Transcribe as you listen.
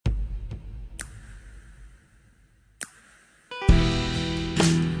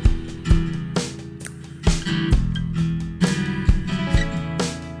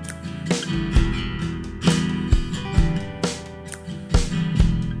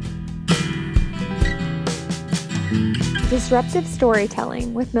Disruptive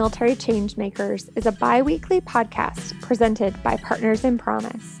Storytelling with Military Changemakers is a bi-weekly podcast presented by Partners in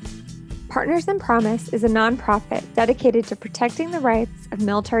Promise. Partners in Promise is a nonprofit dedicated to protecting the rights of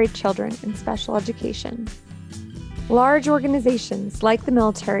military children in special education. Large organizations like the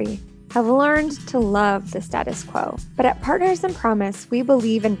military have learned to love the status quo, but at Partners in Promise, we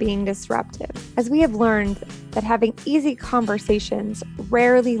believe in being disruptive, as we have learned that having easy conversations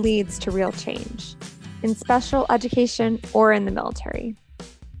rarely leads to real change, in special education or in the military.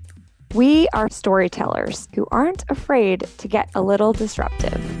 We are storytellers who aren't afraid to get a little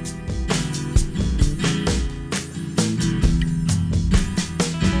disruptive.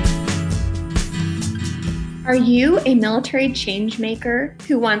 Are you a military change maker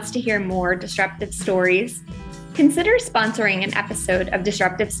who wants to hear more disruptive stories? Consider sponsoring an episode of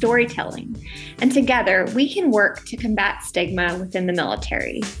Disruptive Storytelling, and together we can work to combat stigma within the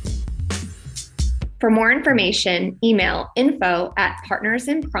military. For more information, email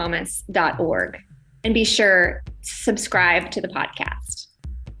info@partnersinpromise.org and be sure to subscribe to the podcast.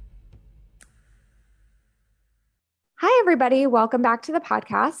 Hi, everybody. Welcome back to the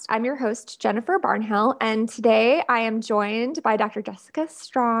podcast. I'm your host, Jennifer Barnhill, and today I am joined by Dr. Jessica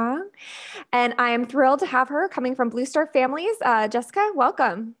Strong, and I am thrilled to have her coming from Blue Star Families. Jessica,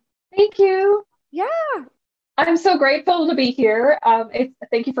 welcome. Thank you. Yeah. I'm so grateful to be here.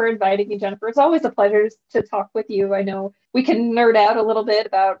 Thank you for inviting me, Jennifer. It's always a pleasure to talk with you. I know we can nerd out a little bit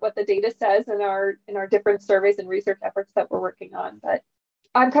about what the data says in our different surveys and research efforts that we're working on. But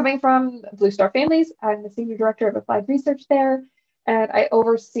I'm coming from Blue Star Families. I'm the Senior Director of Applied Research there, and I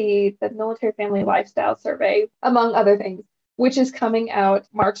oversee the Military Family Lifestyle Survey, among other things, which is coming out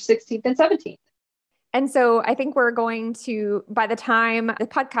March 16th and 17th. And so I think we're going to, by the time the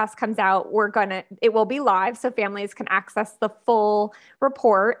podcast comes out, it will be live so families can access the full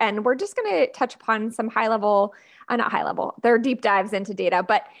report. And we're just going to touch upon some they're deep dives into data,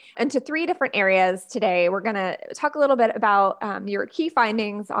 but into three different areas today. We're going to talk a little bit about your key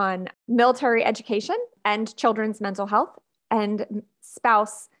findings on military education and children's mental health and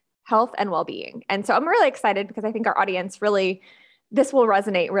spouse health and well-being. And so I'm really excited because I think our audience this will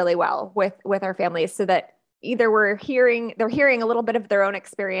resonate really well with our families, so that either they're hearing a little bit of their own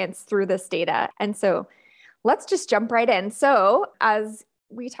experience through this data. And so let's just jump right in. So as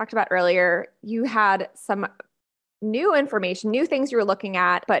we talked about earlier, you had some new information, new things you were looking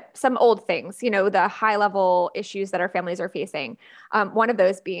at, but some old things, the high level issues that our families are facing. One of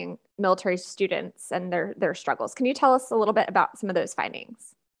those being military students and their struggles. Can you tell us a little bit about some of those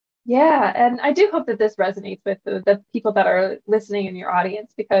findings? Yeah, and I do hope that this resonates with the people that are listening in your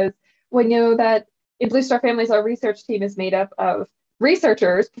audience, because we know that in Blue Star Families, our research team is made up of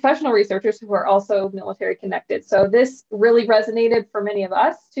researchers, professional researchers who are also military connected. So this really resonated for many of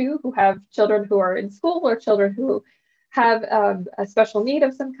us too, who have children who are in school or children who have a special need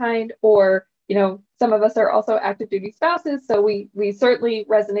of some kind, or some of us are also active duty spouses. So we certainly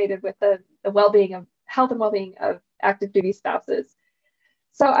resonated with the well-being of health and well-being of active duty spouses.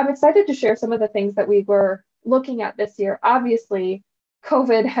 So I'm excited to share some of the things that we were looking at this year. Obviously,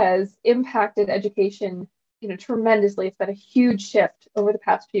 COVID has impacted education, tremendously. It's been a huge shift over the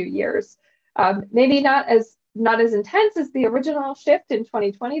past few years. Maybe not as intense as the original shift in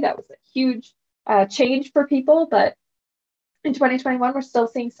 2020. That was a huge change for people, but in 2021, we're still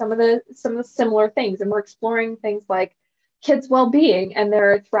seeing some of the similar things, and we're exploring things like kids' well-being and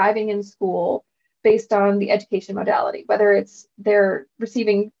their thriving in school, based on the education modality, whether it's they're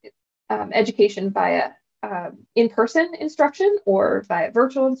receiving education via in-person instruction or via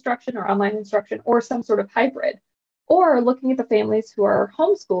virtual instruction or online instruction or some sort of hybrid, or looking at the families who are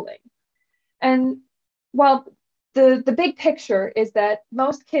homeschooling. And while the big picture is that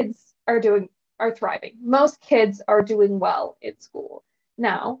most kids are thriving, most kids are doing well in school.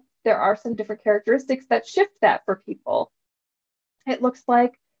 Now, there are some different characteristics that shift that for people. It looks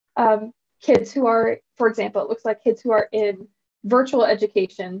like kids who are, for example, kids who are in virtual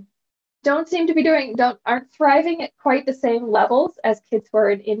education aren't thriving at quite the same levels as kids who are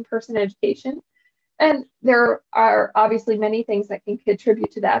in in-person education. And there are obviously many things that can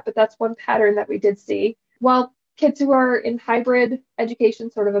contribute to that, but that's one pattern that we did see. While kids who are in hybrid education,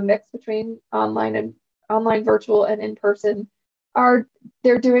 sort of a mix between online, virtual, and in-person,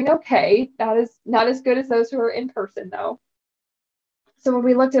 they're doing okay. Not as good as those who are in person, though. So when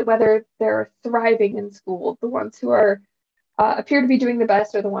we looked at whether they're thriving in school, the ones who appear to be doing the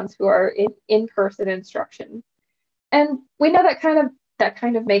best are the ones who are in-person instruction. And we know that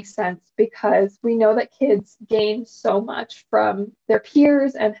kind of makes sense, because we know that kids gain so much from their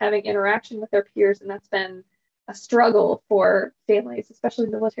peers and having interaction with their peers, and that's been a struggle for families, especially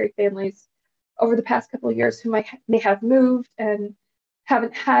military families, over the past couple of years who may have moved and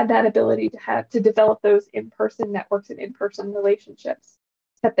haven't had that ability to develop those in-person networks and in-person relationships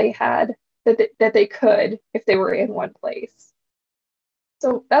that they had, that they could if they were in one place.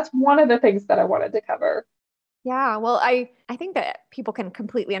 So that's one of the things that I wanted to cover. Yeah, well, I think that people can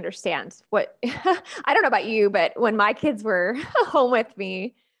completely understand what I don't know about you, but when my kids were home with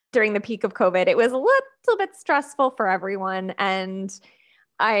me during the peak of COVID, it was a little bit stressful for everyone. And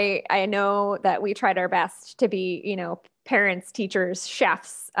I know that we tried our best to be, parents, teachers,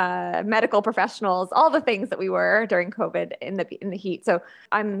 chefs, medical professionals, all the things that we were during COVID in the heat. So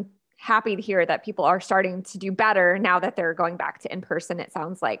I'm happy to hear that people are starting to do better now that they're going back to in person, it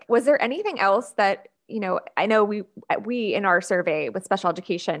sounds like. Was there anything else that, I know we in our survey with special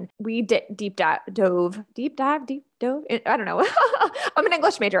education, we deep dove. I don't know. I'm an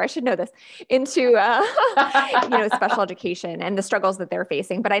English major. I should know this, into, special education and the struggles that they're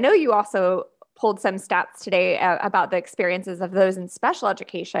facing. But I know you also pulled some stats today about the experiences of those in special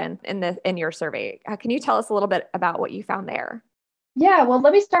education in your survey. Can you tell us a little bit about what you found there? Yeah, well,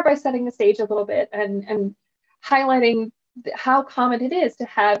 let me start by setting the stage a little bit and highlighting how common it is to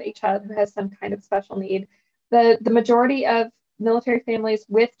have a child who has some kind of special need. The majority of military families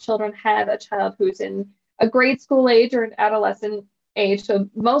with children have a child who's in a grade school age or an adolescent age. So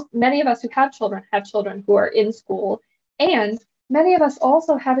many of us who have children who are in school, and many of us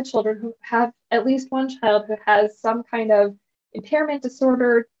also have children who have at least one child who has some kind of impairment,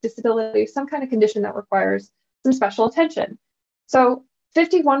 disorder, disability, some kind of condition that requires some special attention. So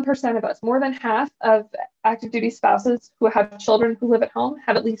 51% of us, more than half of active duty spouses who have children who live at home,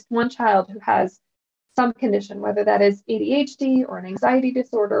 have at least one child who has some condition, whether that is ADHD or an anxiety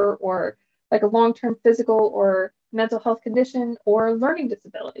disorder or like a long-term physical or mental health condition or learning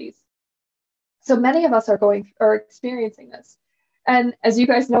disabilities. So many of us are experiencing this. And as you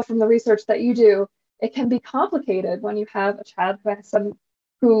guys know from the research that you do, it can be complicated when you have a child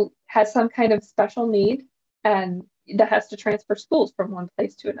who has some kind of special need and that has to transfer schools from one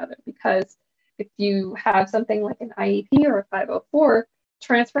place to another, because if you have something like an IEP or a 504,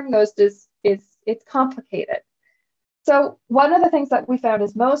 transferring those it's complicated. So one of the things that we found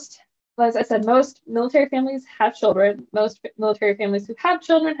is most military families have children. Most military families who have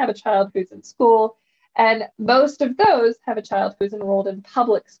children have a child who's in school, and most of those have a child who's enrolled in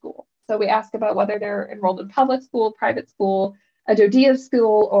public school. So we ask about whether they're enrolled in public school, private school, a JODIA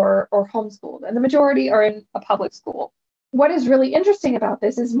school, or homeschooled, and the majority are in a public school. What is really interesting about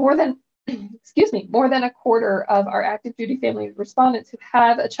this is more than a quarter of our active duty family respondents who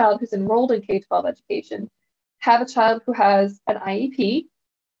have a child who's enrolled in K-12 education have a child who has an IEP,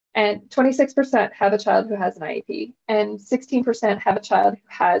 and 26% have a child who has an IEP, and 16% have a child who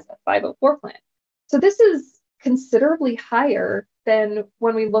has a 504 plan. So this is considerably higher than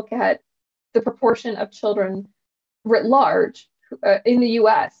when we look at the proportion of children writ large in the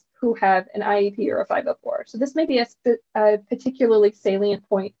US who have an IEP or a 504. So this may be a particularly salient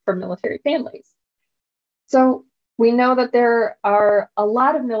point for military families. So we know that there are a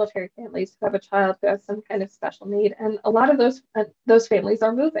lot of military families who have a child who has some kind of special need, and a lot of those families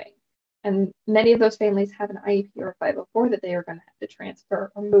are moving. And many of those families have an IEP or a 504 that they are going to have to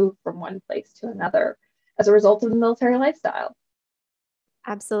transfer or move from one place to another as a result of the military lifestyle.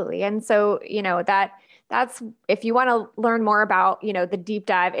 Absolutely. And so, that's, if you want to learn more about, the deep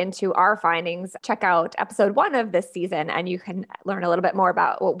dive into our findings, check out episode 1 of this season, and you can learn a little bit more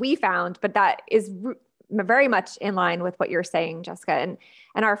about what we found. But that is very much in line with what you're saying, Jessica,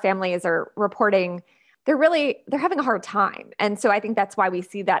 and our families are reporting they're having a hard time. And so I think that's why we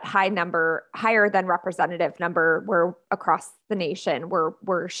see that higher than representative number where across the nation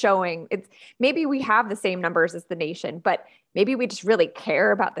we're showing it's maybe we have the same numbers as the nation, but maybe we just really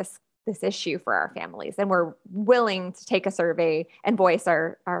care about this issue for our families, and we're willing to take a survey and voice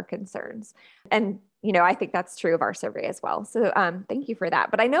our concerns. And, I think that's true of our survey as well. So thank you for that.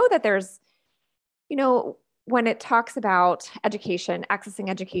 But I know that there's, when it talks about education, accessing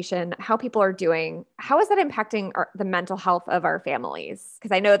education, how people are doing, how is that impacting the mental health of our families?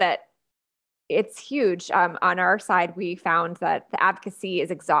 Because I know that it's huge. On our side, we found that the advocacy is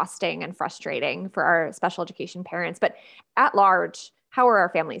exhausting and frustrating for our special education parents. But at large, how are our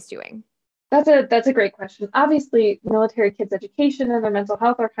families doing? That's a great question. Obviously, military kids' education and their mental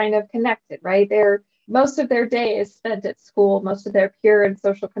health are kind of connected, right? Most of their day is spent at school. Most of their peer and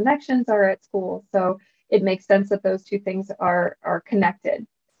social connections are at school. So it makes sense that those two things are connected.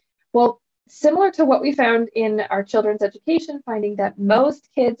 Well, similar to what we found in our children's education, finding that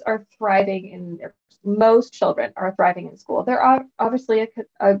most children are thriving in school. There are obviously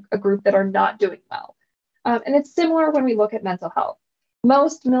a group that are not doing well. And it's similar when we look at mental health.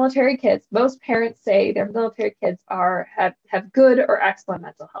 most military kids, most parents say their military kids have good or excellent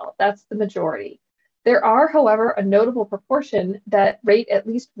mental health. That's the majority. There are, however, a notable proportion that rate at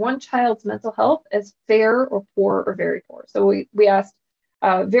least one child's mental health as fair or poor or very poor. So we asked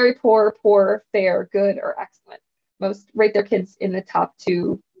very poor, poor, fair, good, or excellent. Most rate their kids in the top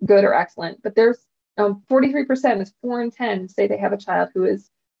two, good or excellent. But there's 43%, is 4 in 10, say they have a child who is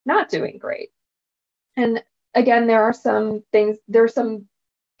not doing great. And again, there are some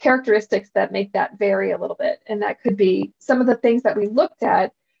characteristics that make that vary a little bit. And that could be some of the things that we looked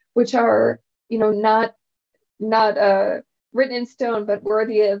at, which are, not written in stone, but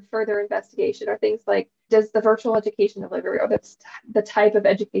worthy of further investigation, are things like, does the virtual education delivery or the type of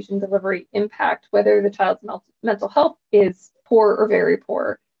education delivery impact whether the child's mental health is poor or very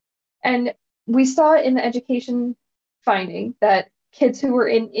poor? And we saw in the education finding that kids who were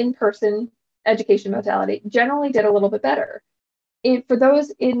in-person education modality generally did a little bit better. For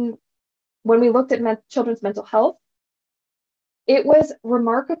those when we looked at children's mental health, it was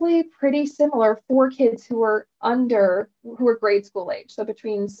remarkably pretty similar for kids who were grade school age. So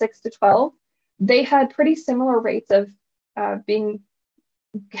between 6 to 12, they had pretty similar rates of having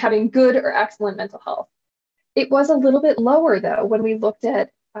good or excellent mental health. It was a little bit lower though when we looked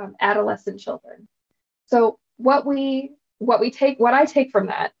at adolescent children. So what I take from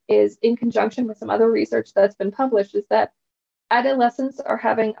that is, in conjunction with some other research that's been published, is that adolescents are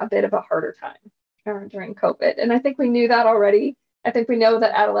having a bit of a harder time during COVID. And I think we knew that already. I think we know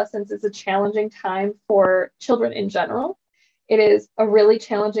that adolescence is a challenging time for children in general. It is a really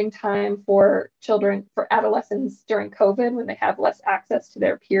challenging time for adolescents during COVID, when they have less access to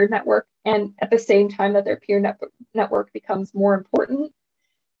their peer network, and at the same time that their peer network becomes more important.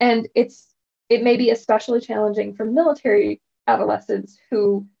 And it may be especially challenging for military adolescents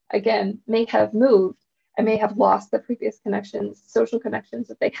who, again, may have moved and may have lost the previous social connections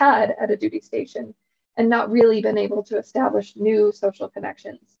that they had at a duty station, and not really been able to establish new social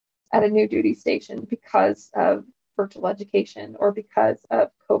connections at a new duty station because of virtual education or because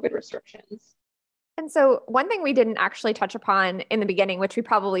of COVID restrictions. And so one thing we didn't actually touch upon in the beginning, which we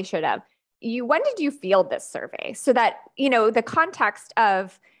probably should have, when did you field this survey? So that, the context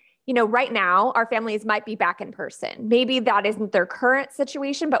of, right now our families might be back in person. Maybe that isn't their current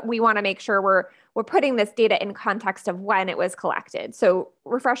situation, but we want to make sure we're putting this data in context of when it was collected. So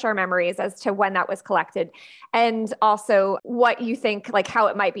refresh our memories as to when that was collected, and also what you think, like how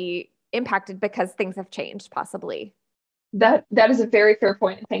it might be impacted because things have changed possibly. That is a very fair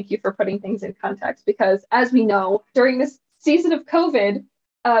point. And thank you for putting things in context, because as we know, during this season of COVID,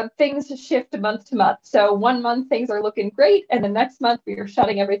 things shift month to month. So one month things are looking great, and the next month we are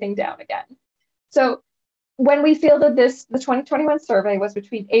shutting everything down again. So when we fielded the 2021 survey was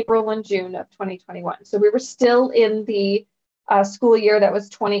between April and June of 2021. So we were still in the school year that was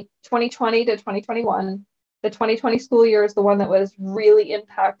 2020 to 2021. The 2020 school year is the one that was really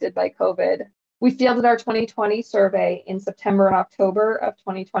impacted by COVID. We fielded our 2020 survey in September and October of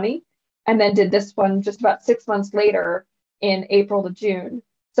 2020, and then did this one just about 6 months later in April to June.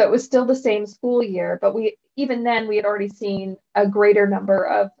 So it was still the same school year, but even then we had already seen a greater number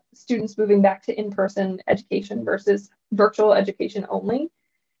of students moving back to in-person education versus virtual education only.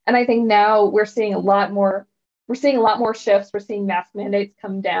 And I think now we're seeing a lot more shifts. We're seeing mask mandates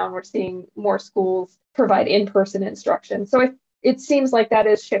come down. We're seeing more schools provide in-person instruction. So it seems like that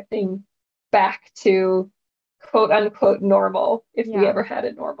is shifting back to quote unquote normal, if we ever had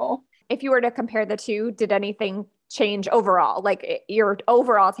a normal. If you were to compare the two, did anything change overall? Like your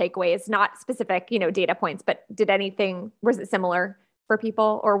overall takeaways, not specific, data points, but was it similar for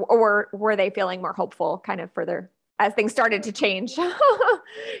people, or were they feeling more hopeful kind of further as things started to change?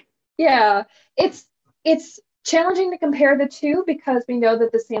 Yeah, it's challenging to compare the two because we know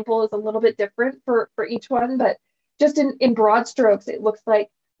that the sample is a little bit different for each one, but just in broad strokes, it looks like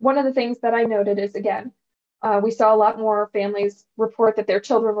one of the things that I noted is, again, we saw a lot more families report that their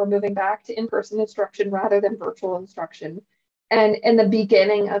children were moving back to in-person instruction rather than virtual instruction. And in the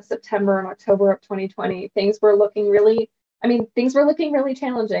beginning of September and October of 2020, things were looking really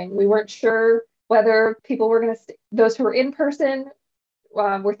challenging. We weren't sure whether people were going to those who were in person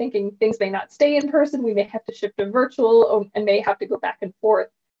were thinking things may not stay in person. We may have to shift to virtual and may have to go back and forth.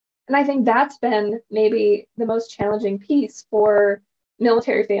 And I think that's been maybe the most challenging piece for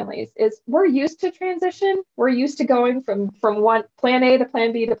military families is we're used to transition. We're used to going from one plan A to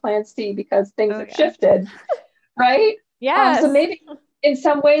plan B to plan C because things have shifted, right? Yeah. So maybe in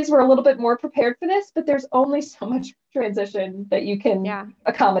some ways we're a little bit more prepared for this, but there's only so much transition that you can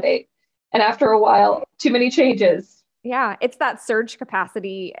accommodate. And after a while, too many changes Yeah, it's that surge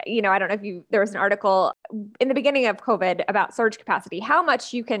capacity. I don't know if there was an article in the beginning of COVID about surge capacity, how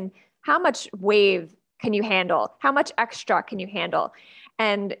much wave can you handle? How much extra can you handle?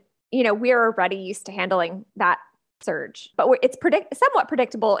 And, we're already used to handling that surge, but it's somewhat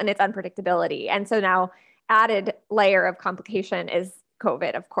predictable in its unpredictability. And so now added layer of complication is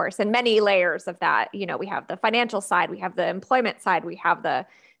COVID, of course, and many layers of that. We have the financial side, we have the employment side, we have the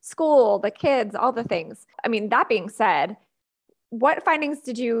school, the kids, all the things. I mean, that being said, what findings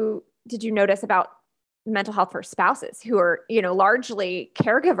did you notice about mental health for spouses who are, largely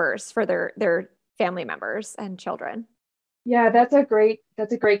caregivers for their family members and children? Yeah, that's a great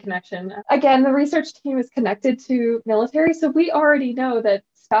connection. Again, the research team is connected to military, so we already know that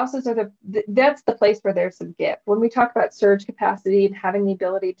spouses are that's the place where there's some gift. When we talk about surge capacity and having the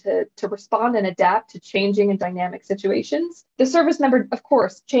ability to respond and adapt to changing and dynamic situations, the service member, of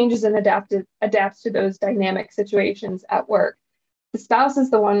course, changes and adapts to those dynamic situations at work. The spouse is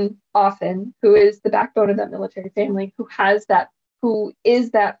the one often who is the backbone of that military family, who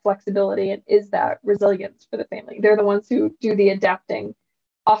is that flexibility and is that resilience for the family. They're the ones who do the adapting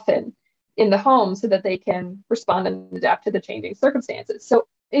often in the home so that they can respond and adapt to the changing circumstances. So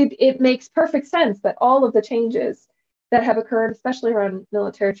it makes perfect sense that all of the changes that have occurred, especially around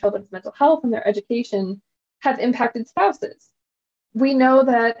military children's mental health and their education, have impacted spouses. We know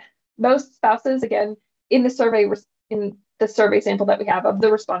that most spouses, again, in the survey sample that we have of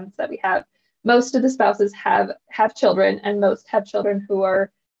the respondents that we have, most of the spouses have children, and most have children who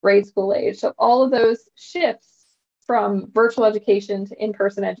are grade school age. So all of those shifts from virtual education to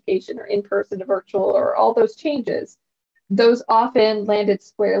in-person education, or in-person to virtual, or all those changes, those often landed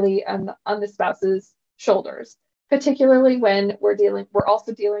squarely on the spouse's shoulders, particularly when we're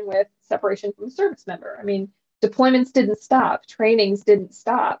also dealing with separation from a service member. I mean, deployments didn't stop, trainings didn't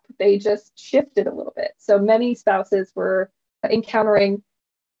stop, they just shifted a little bit. So many spouses were encountering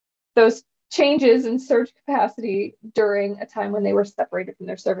those changes in surge capacity during a time when they were separated from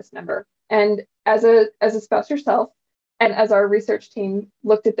their service member. And as a spouse yourself, and as our research team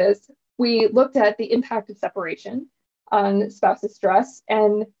looked at this, we looked at the impact of separation on spouses' stress.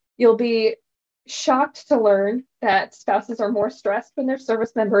 And you'll be shocked to learn that spouses are more stressed when their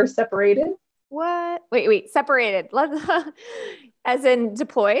service member is separated. What? Wait, separated. As in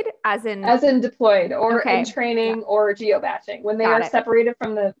deployed? As in deployed, or in training, or geobaching. When they are separated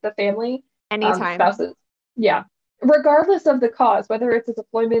from the family, anytime. Spouses. Yeah. Regardless of the cause, whether it's a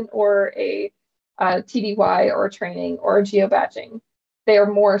deployment or a TDY or a training or a geobaching, they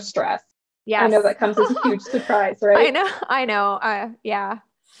are more stressed. Yes. I know that comes as a huge surprise, right? I know. Yeah.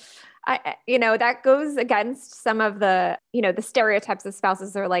 That goes against some of the, the stereotypes of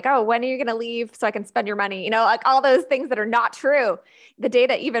spouses are like, oh, when are you going to leave so I can spend your money? Like all those things that are not true. The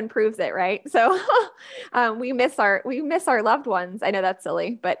data even proves it, right? So we miss our loved ones. I know that's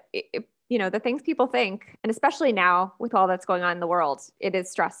silly, but the things people think, and especially now with all that's going on in the world, it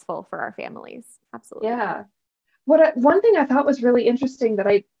is stressful for our families. Absolutely. Yeah. One thing I thought was really interesting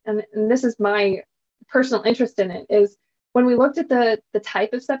and this is my personal interest in it, is when we looked at the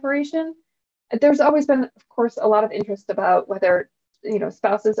type of separation, there's always been, of course, a lot of interest about whether,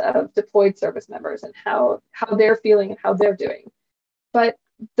 spouses of deployed service members and how they're feeling and how they're doing. But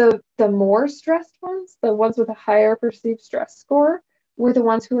the more stressed ones, the ones with a higher perceived stress score, were the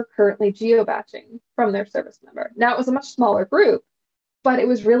ones who were currently geobaching from their service member. Now, it was a much smaller group, but it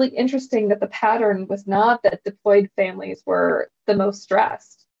was really interesting that the pattern was not that deployed families were the most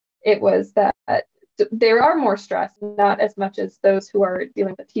stressed. It was that there are more stressed, not as much as those who are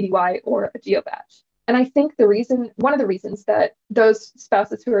dealing with TDY or a geobach. And I think one of the reasons that those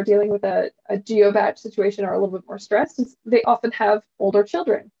spouses who are dealing with a geobach situation are a little bit more stressed is they often have older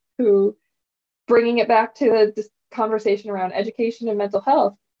children who, bringing it back to this conversation around education and mental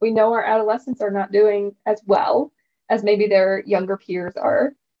health, we know our adolescents are not doing as well as maybe their younger peers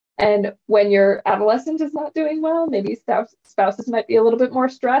are. And when your adolescent is not doing well, maybe spouses might be a little bit more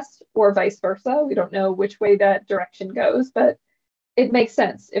stressed, or vice versa. We don't know which way that direction goes, but it makes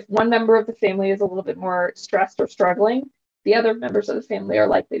sense. If one member of the family is a little bit more stressed or struggling, the other members of the family are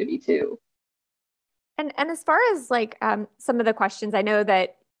likely to be too. And as far as some of the questions, I know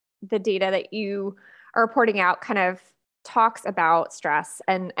that the data that you are reporting out kind of talks about stress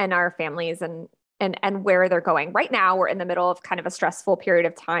and our families and where they're going. Right now, we're in the middle of kind of a stressful period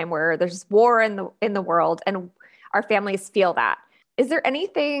of time where there's war in the world, and our families feel that. Is there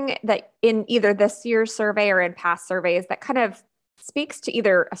anything that in either this year's survey or in past surveys that kind of speaks to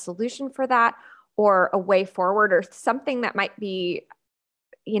either a solution for that or a way forward, or something that might be,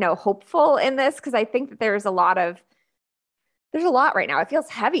 hopeful in this? Because I think that there's a lot right now. It feels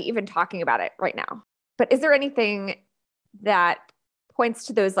heavy even talking about it right now. But is there anything that points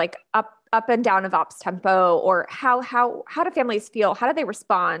to those like up and down of ops tempo, or how do families feel? How do they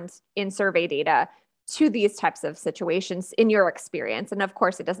respond in survey data to these types of situations in your experience? And of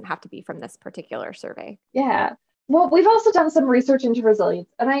course, it doesn't have to be from this particular survey. Yeah. Well, we've also done some research into resilience,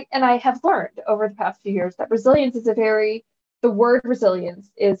 and I have learned over the past few years that resilience is the word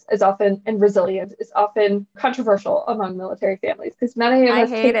resilience is often, and resilient is often controversial among military families, because many of us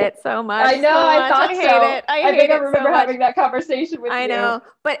hate it so much. I know, so I much. thought I hate so. it. I think I remember having that conversation with you. I know,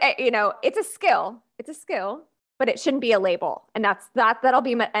 but it's a skill. It's a skill, but it shouldn't be a label. And that'll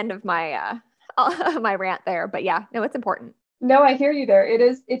be my end of my my rant there. But yeah, no, it's important. No, I hear you there.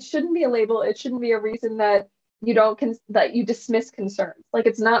 It shouldn't be a label. It shouldn't be a reason that that you dismiss concerns. Like,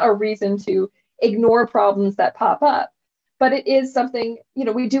 it's not a reason to ignore problems that pop up, but it is something,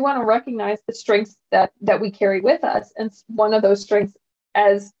 we do want to recognize the strengths that we carry with us. And one of those strengths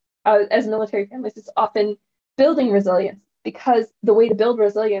as military families is often building resilience, because the way to build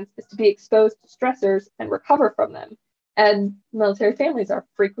resilience is to be exposed to stressors and recover from them. And military families are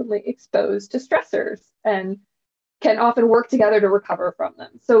frequently exposed to stressors and can often work together to recover from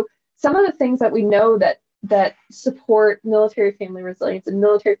them. So some of the things that we know that support military family resilience and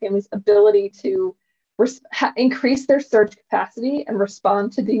military families' ability to increase their surge capacity and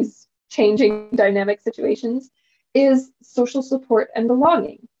respond to these changing dynamic situations is social support and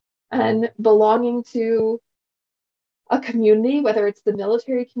belonging. And belonging to a community, whether it's the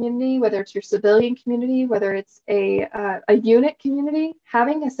military community, whether it's your civilian community, whether it's a unit community,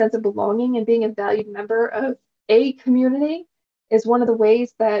 having a sense of belonging and being a valued member of a community is one of the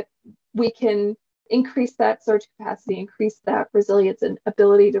ways that we can increase that surge capacity, increase that resilience and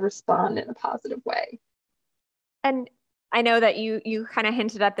ability to respond in a positive way. And I know that you kind of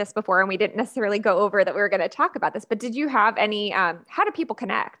hinted at this before, and we didn't necessarily go over that we were going to talk about this, but did you have any, how do people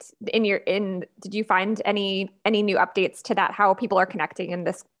connect did you find any new updates to that, how people are connecting in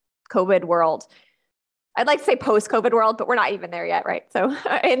this COVID world? I'd like to say post-COVID world, but we're not even there yet, right? So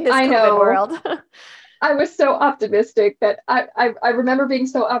in this COVID world. I was so optimistic that I remember being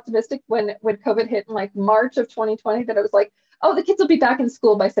so optimistic when COVID hit in like March of 2020, that I was like, oh, the kids will be back in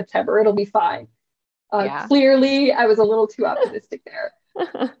school by September. It'll be fine. Clearly, I was a little too optimistic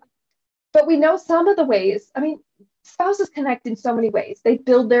there. But we know some of the ways. I mean, spouses connect in so many ways. They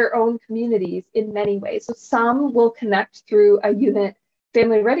build their own communities in many ways. So some will connect through a unit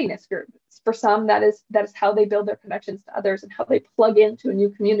family readiness group. For some, that is how they build their connections to others and how they plug into a new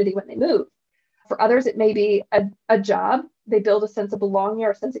community when they move. For others, it may be a job. They build a sense of belonging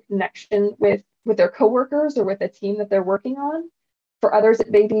or a sense of connection with their coworkers or with a team that they're working on. For others, it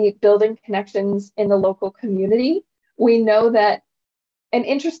may be building connections in the local community. We know that an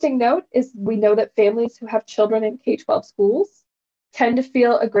interesting note is we know that families who have children in K-12 schools tend to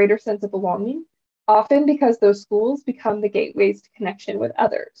feel a greater sense of belonging, often because those schools become the gateways to connection with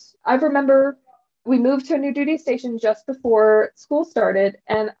others. I remember we moved to a new duty station just before school started,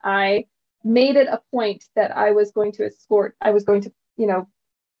 and I made it a point that I was going to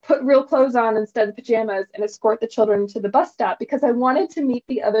put real clothes on instead of pajamas and escort the children to the bus stop, because I wanted to meet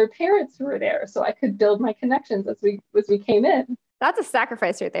the other parents who were there so I could build my connections as we came in. That's a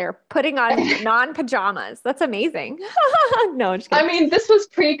sacrifice right there. Putting on non-pajamas. That's amazing. No, I'm just kidding. I mean, this was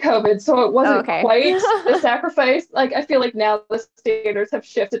pre-COVID, so it wasn't quite a sacrifice. Like, I feel like now the standards have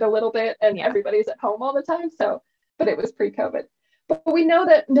shifted a little bit and everybody's at home all the time. So, but it was pre-COVID. But we know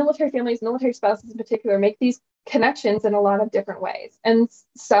that military families, military spouses in particular, make these connections in a lot of different ways. And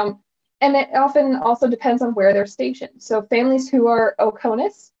it often also depends on where they're stationed. So families who are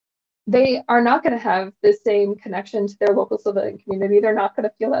OCONUS, they are not going to have the same connection to their local civilian community. They're not going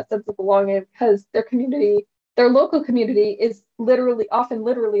to feel that sense of belonging because their local community is often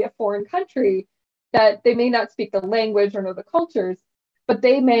literally a foreign country that they may not speak the language or know the cultures, but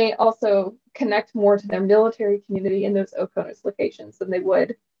they may also connect more to their military community in those OCONUS locations than they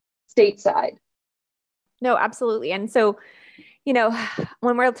would stateside. No, absolutely. And so,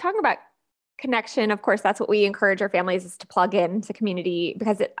 when we're talking about connection, of course, that's what we encourage our families is to plug into community,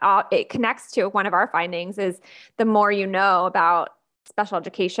 because it connects to one of our findings is the more you know about special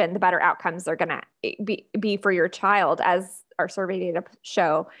education, the better outcomes are going to be for your child, as our survey data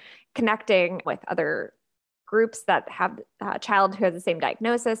show, connecting with other groups that have a child who has the same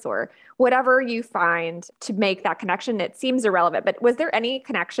diagnosis or whatever you find to make that connection. It seems irrelevant, but was there any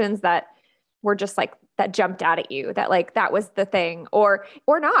connections that were just like, that jumped out at you that like, that was the thing or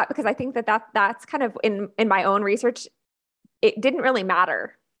not? Because I think that's kind of in my own research, it didn't really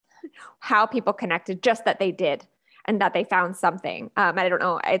matter how people connected, just that they did and that they found something. And I don't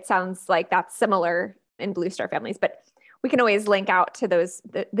know, it sounds like that's similar in Blue Star families, but we can always link out to those,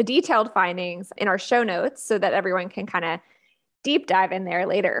 the detailed findings in our show notes so that everyone can kind of deep dive in there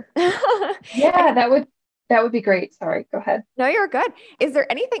later. Yeah, that would be great. Sorry, go ahead. No, you're good. Is there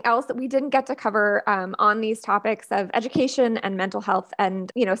anything else that we didn't get to cover on these topics of education and mental health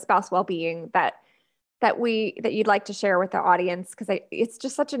and, spouse well-being that you'd like to share with the audience? Because it's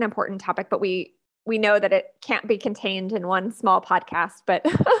just such an important topic, but we know that it can't be contained in one small podcast, but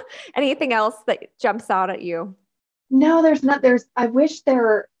anything else that jumps out at you? No, there's not. I wish we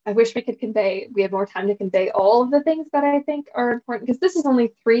had more time to convey all of the things that I think are important, because this is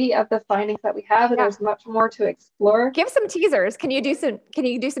only 3 of the findings that we have, and there's much more to explore. Give some teasers. Can you do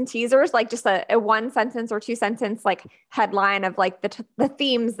some teasers, like just a 1 sentence or 2 sentence, like headline of like the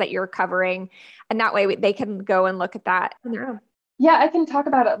themes that you're covering, and that way they can go and look at that on their own. Yeah, I can talk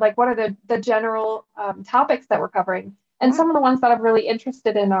about it. Like, what are the general topics that we're covering? And some of the ones that I'm really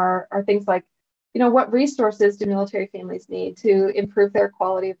interested in are things like, what resources do military families need to improve their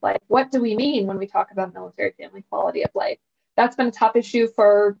quality of life? What do we mean when we talk about military family quality of life? That's been a top issue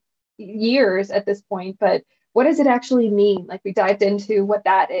for years at this point, but what does it actually mean? Like, we dived into what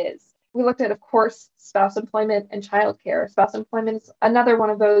that is. We looked at, of course, spouse employment and childcare. Spouse employment is another one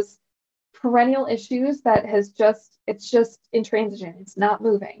of those perennial issues that it's just intransigent. It's not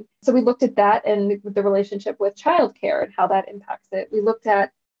moving. So we looked at that and the relationship with childcare and how that impacts it. We looked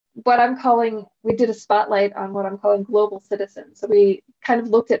at we did a spotlight on what I'm calling global citizens. So we kind of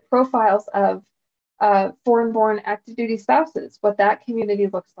looked at profiles of foreign-born active duty spouses, what that community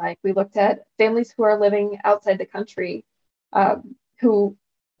looks like. We looked at families who are living outside the country, who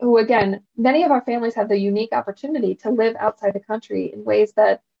again, many of our families have the unique opportunity to live outside the country in ways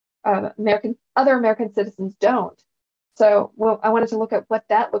that other American citizens don't. So I wanted to look at what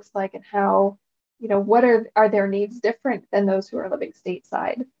that looks like and how, what are their needs different than those who are living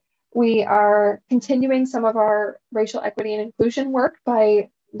stateside. We are continuing some of our racial equity and inclusion work by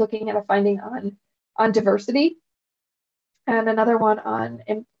looking at a finding on diversity, and another one on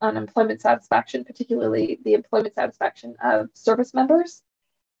employment satisfaction, particularly the employment satisfaction of service members.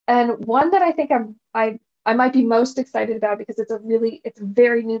 And one that I think I might be most excited about, because it's a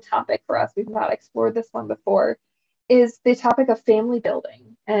very new topic for us. We've not explored this one before, is the topic of family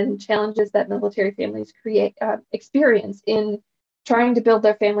building and challenges that military families experience in trying to build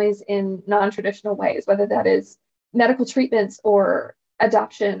their families in non-traditional ways, whether that is medical treatments or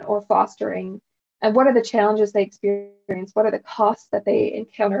adoption or fostering. And what are the challenges they experience? What are the costs that they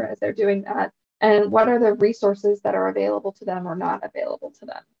encounter as they're doing that? And what are the resources that are available to them or not available to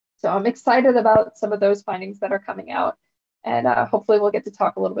them? So I'm excited about some of those findings that are coming out, and hopefully we'll get to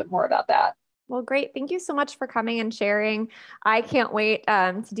talk a little bit more about that. Well, great. Thank you so much for coming and sharing. I can't wait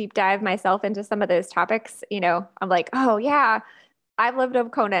to deep dive myself into some of those topics. I'm like, oh yeah, I've lived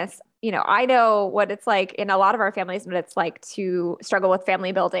with CONUS. I know what it's like in a lot of our families, what it's like to struggle with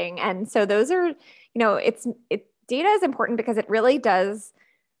family building. And so those are, data is important because it really does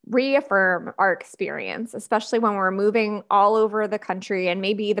reaffirm our experience, especially when we're moving all over the country and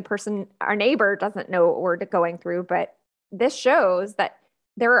maybe our neighbor doesn't know what we're going through, but this shows that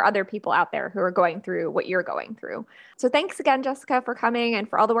there are other people out there who are going through what you're going through. So thanks again, Jessica, for coming and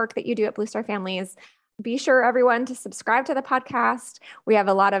for all the work that you do at Blue Star Families. Be sure, everyone, to subscribe to the podcast. We have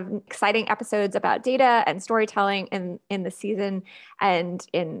a lot of exciting episodes about data and storytelling in the season and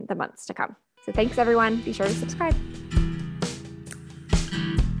in the months to come. So thanks, everyone. Be sure to subscribe.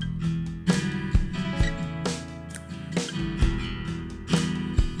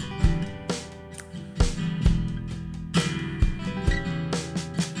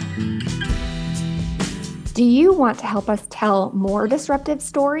 Do you want to help us tell more disruptive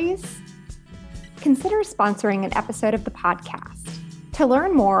stories? Consider sponsoring an episode of the podcast. To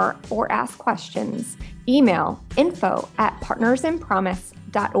learn more or ask questions, email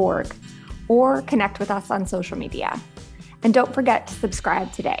info@partnersinpromise.org or connect with us on social media. And don't forget to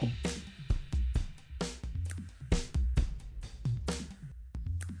subscribe today.